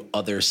can do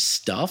other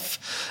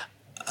stuff,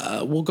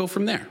 we'll go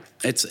from there.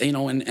 It's,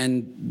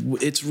 and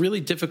it's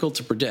really difficult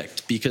to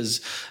predict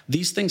because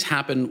these things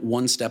happen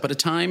one step at a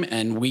time,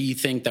 and we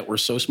think that we're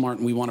so smart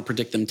and we want to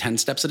predict them 10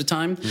 steps at a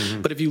time.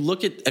 But if you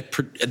look at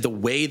the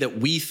way that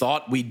we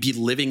thought we'd be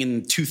living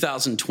in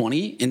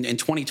 2020, in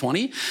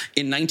 2020,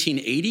 in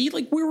 1980,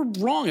 like we were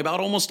wrong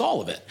about almost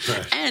all of it.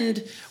 Right.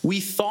 And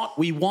we thought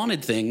we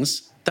wanted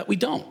things that we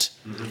don't.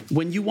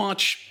 When you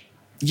watch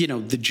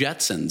the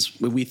Jetsons,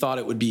 we thought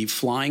it would be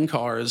flying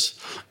cars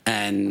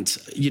and,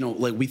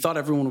 we thought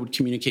everyone would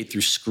communicate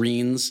through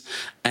screens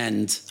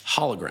and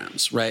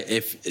holograms, right?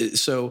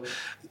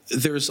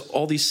 there's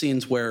all these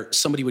scenes where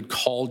somebody would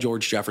call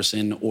George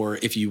Jefferson, or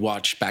if you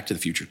watch Back to the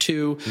Future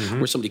 2,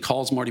 where somebody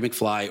calls Marty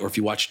McFly, or if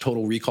you watch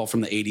Total Recall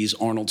from the 80s,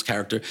 Arnold's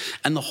character,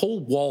 and the whole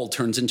wall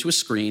turns into a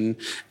screen,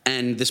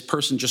 and this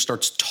person just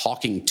starts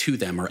talking to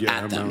them or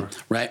at them,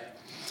 right?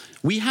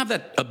 We have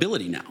that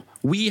ability now.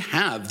 We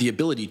have the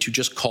ability to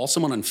just call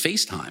someone on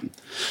FaceTime,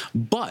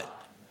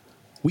 but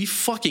we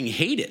fucking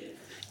hate it.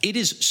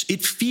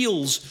 It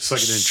feels it's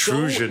like an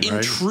intrusion, so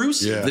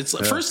intrusive. Yeah,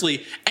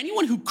 Firstly,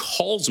 anyone who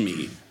calls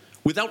me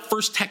without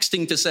first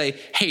texting to say,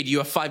 hey, do you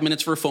have 5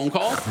 minutes for a phone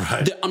call?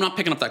 Right. I'm not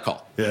picking up that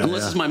call.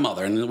 Unless it's my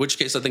mother, and in which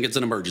case I think it's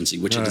an emergency,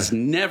 which it is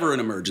never an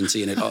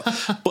emergency.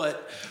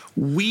 But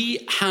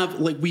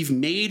we've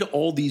made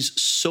all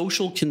these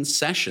social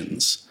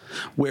concessions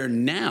where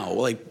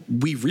now,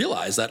 we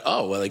realize that,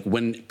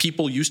 when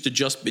people used to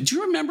do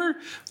you remember,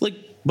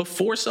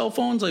 before cell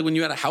phones, when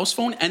you had a house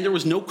phone and there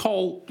was no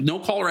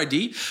caller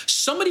ID,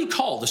 somebody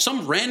called,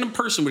 some random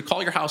person would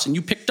call your house and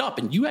you picked up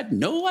and you had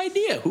no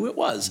idea who it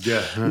was.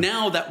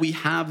 Now that we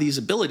have these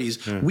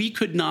abilities, we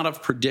could not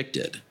have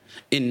predicted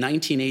in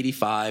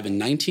 1985 and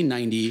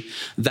 1990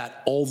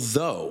 that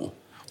although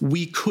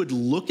we could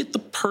look at the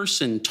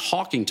person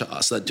talking to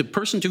us, the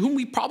person to whom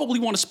we probably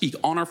want to speak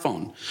on our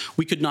phone,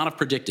 we could not have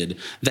predicted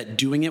that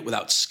doing it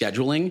without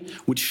scheduling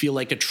would feel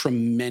like a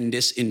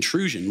tremendous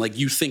intrusion.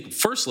 You think,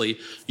 firstly,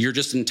 you're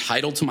just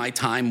entitled to my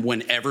time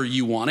whenever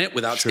you want it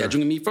without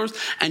scheduling me first,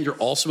 and you're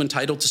also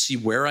entitled to see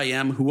where I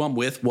am, who I'm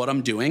with, what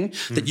I'm doing,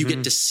 that you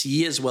get to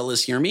see as well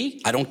as hear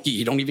me.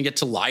 You don't even get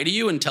to lie to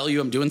you and tell you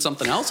I'm doing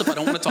something else if I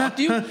don't want to talk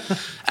to you.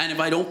 And if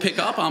I don't pick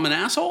up, I'm an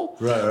asshole.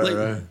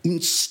 Right.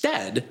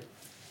 Instead,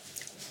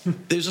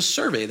 there's a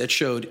survey that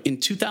showed in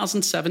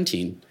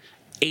 2017,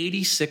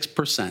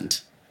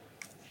 86%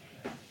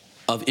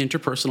 of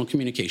interpersonal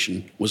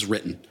communication was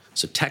written.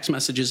 So text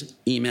messages,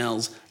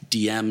 emails,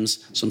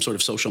 DMs, some sort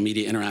of social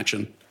media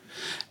interaction.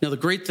 Now, the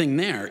great thing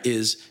there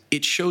is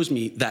it shows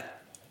me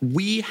that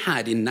we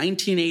had in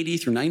 1980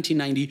 through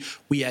 1990,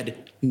 we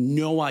had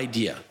no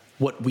idea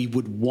what we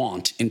would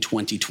want in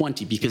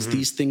 2020 because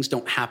these things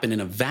don't happen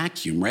in a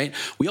vacuum, right?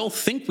 We all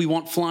think we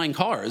want flying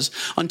cars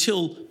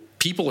until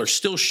people are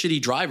still shitty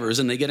drivers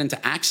and they get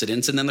into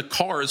accidents and then the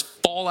cars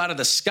fall out of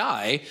the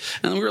sky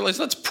and then we realize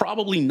that's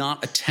probably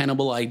not a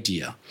tenable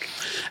idea.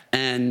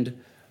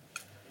 And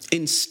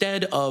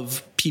instead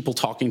of people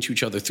talking to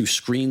each other through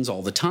screens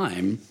all the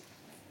time,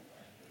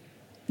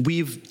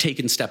 we've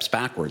taken steps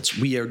backwards.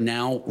 We are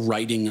now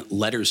writing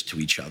letters to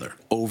each other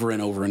over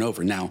and over and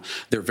over. Now,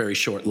 they're very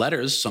short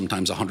letters,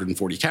 sometimes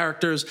 140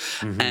 characters,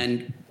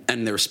 and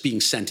they're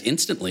being sent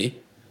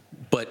instantly.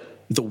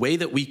 But the way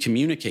that we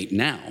communicate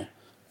now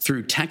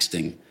through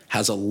texting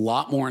has a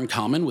lot more in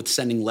common with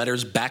sending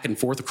letters back and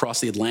forth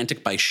across the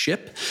Atlantic by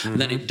ship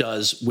than it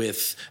does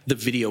with the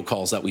video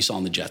calls that we saw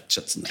in the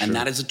jets. And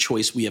that is a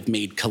choice we have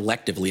made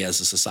collectively as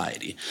a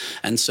society.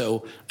 And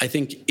so I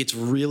think it's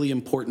really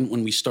important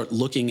when we start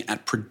looking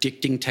at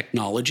predicting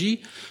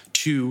technology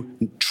to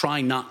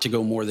try not to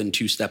go more than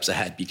 2 steps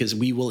ahead because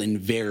we will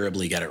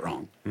invariably get it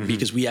wrong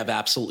because we have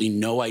absolutely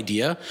no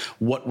idea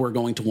what we're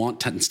going to want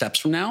 10 steps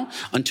from now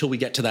until we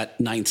get to that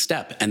 9th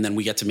step, and then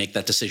we get to make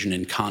that decision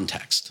in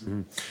context.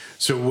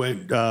 So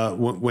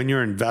when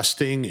you're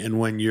investing and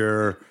when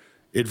you're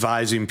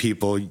advising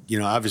people,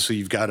 obviously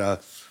you've got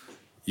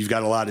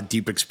a lot of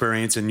deep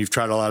experience and you've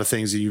tried a lot of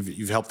things and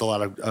you've helped a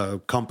lot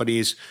of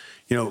companies.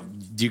 Do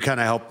you kind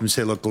of help them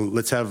say, look,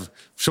 let's have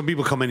some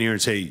people come in here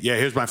and say, yeah,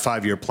 here's my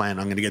 5-year plan.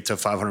 I'm going to get to a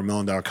 $500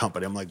 million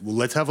company. I'm like, well,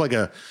 let's have like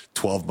a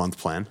 12-month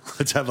plan.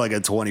 Let's have like a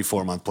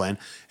 24-month plan.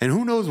 And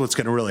who knows what's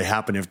going to really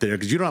happen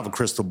because you don't have a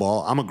crystal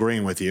ball. I'm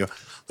agreeing with you.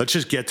 Let's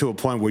just get to a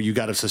point where you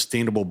got a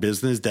sustainable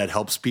business that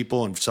helps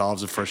people and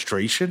solves a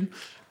frustration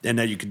and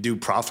that you can do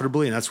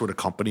profitably. And that's what a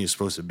company is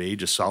supposed to be,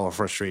 just solve a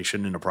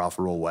frustration in a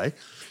profitable way.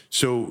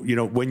 So,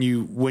 when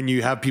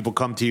you have people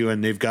come to you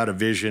and they've got a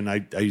vision,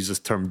 I use this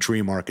term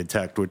dream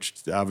architect, which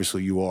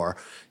obviously you are,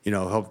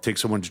 help take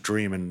someone's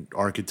dream and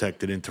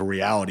architect it into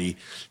reality.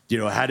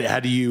 How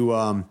do you,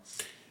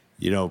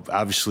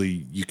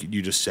 obviously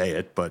you just say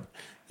it, but,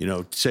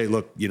 say,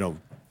 look,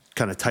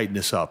 kind of tighten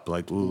this up.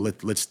 Like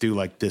let's do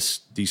like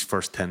these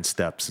first 10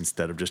 steps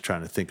instead of just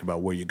trying to think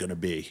about where you're going to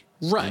be.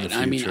 Right.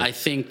 I mean, I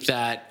think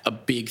that a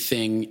big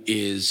thing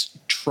is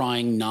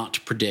trying not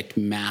to predict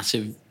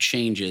massive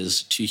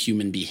changes to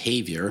human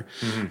behavior,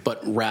 but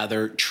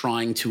rather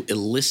trying to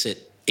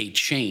elicit a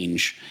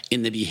change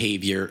in the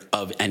behavior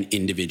of an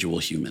individual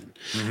human.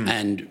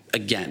 And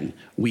again,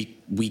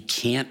 we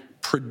can't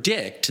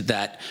predict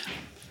that.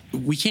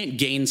 We can't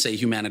gainsay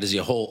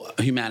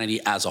humanity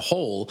as a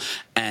whole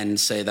and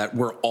say that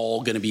we're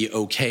all going to be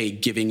okay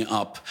giving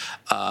up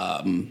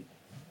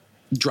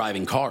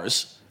driving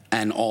cars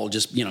and all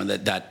just,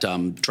 that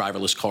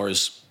driverless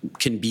cars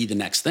can be the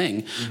next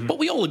thing. But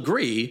we all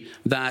agree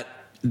that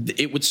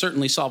it would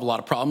certainly solve a lot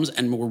of problems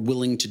and we're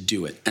willing to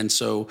do it. And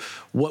so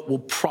what will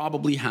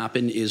probably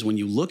happen is when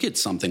you look at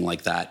something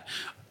like that,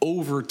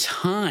 over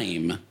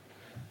time,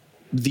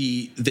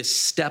 the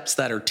steps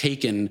that are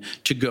taken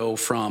to go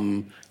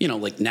from,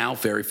 like now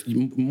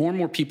more and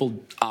more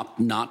people opt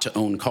not to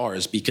own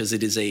cars because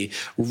it is a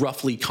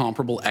roughly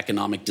comparable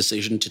economic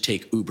decision to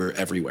take Uber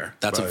everywhere.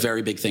 That's a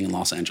very big thing in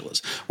Los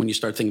Angeles. When you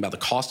start thinking about the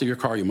cost of your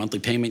car, your monthly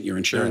payment, your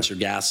insurance, your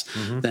gas,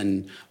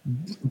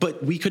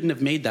 but we couldn't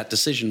have made that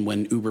decision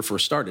when Uber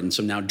first started. And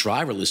so now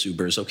driverless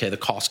Ubers, okay, the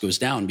cost goes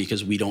down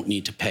because we don't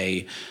need to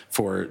pay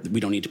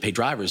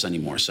drivers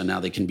anymore. So now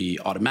they can be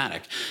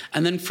automatic.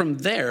 And then from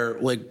there,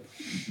 like,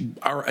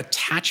 our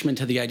attachment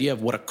to the idea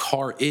of what a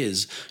car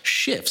is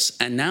shifts.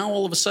 And now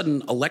all of a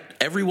sudden,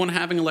 everyone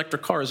having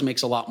electric cars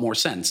makes a lot more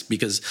sense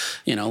because,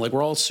 like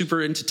we're all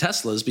super into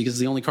Teslas because it's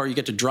the only car you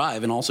get to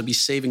drive and also be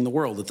saving the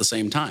world at the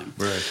same time.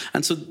 Right.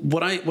 And so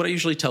what I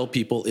usually tell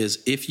people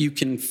is if you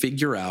can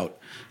figure out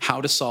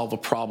how to solve a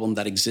problem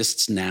that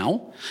exists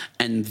now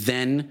and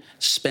then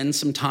spend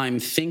some time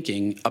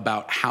thinking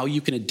about how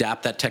you can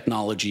adapt that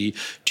technology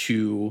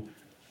to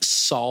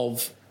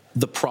solve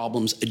the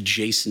problems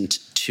adjacent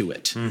to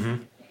it.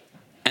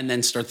 And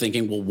then start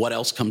thinking, well, what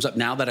else comes up?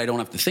 Now that I don't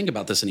have to think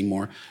about this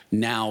anymore,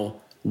 now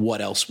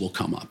what else will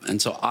come up?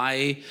 And so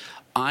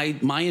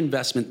my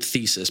investment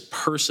thesis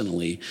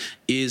personally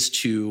is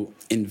to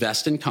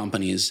invest in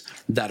companies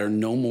that are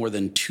no more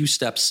than 2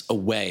 steps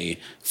away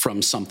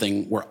from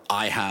something where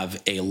I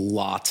have a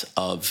lot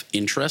of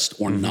interest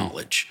or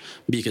knowledge,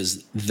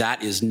 because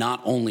that is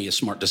not only a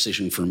smart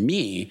decision for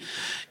me,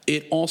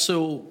 it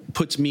also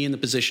puts me in the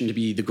position to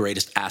be the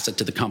greatest asset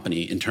to the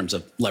company in terms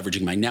of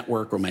leveraging my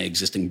network or my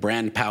existing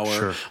brand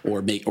power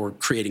or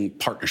creating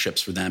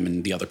partnerships for them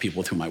and the other people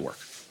with whom I work.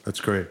 That's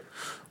great.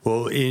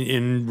 Well,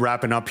 in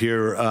wrapping up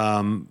here,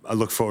 I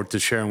look forward to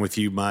sharing with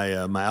you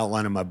my my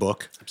outline of my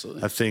book.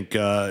 Absolutely. I think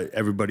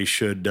everybody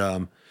should,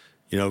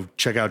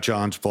 check out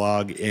John's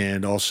blog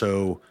and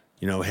also,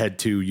 head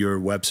to your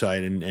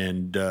website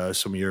and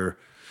some of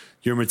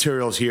your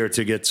materials here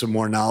to get some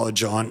more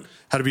knowledge on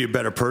how to be a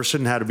better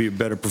person, how to be a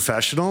better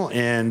professional,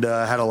 and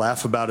how to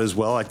laugh about it as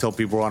well. I tell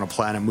people we're on a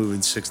planet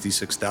moving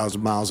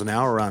 66,000 miles an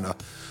hour around a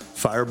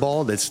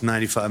fireball that's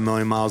 95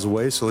 million miles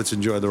away, so let's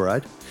enjoy the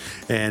ride.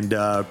 And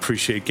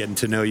appreciate getting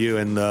to know you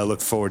and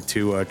look forward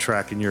to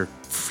tracking your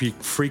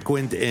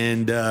frequent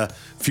and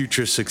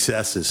future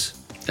successes.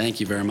 Thank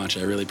you very much.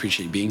 I really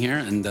appreciate being here.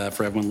 And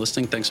for everyone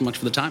listening, thanks so much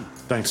for the time.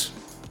 Thanks.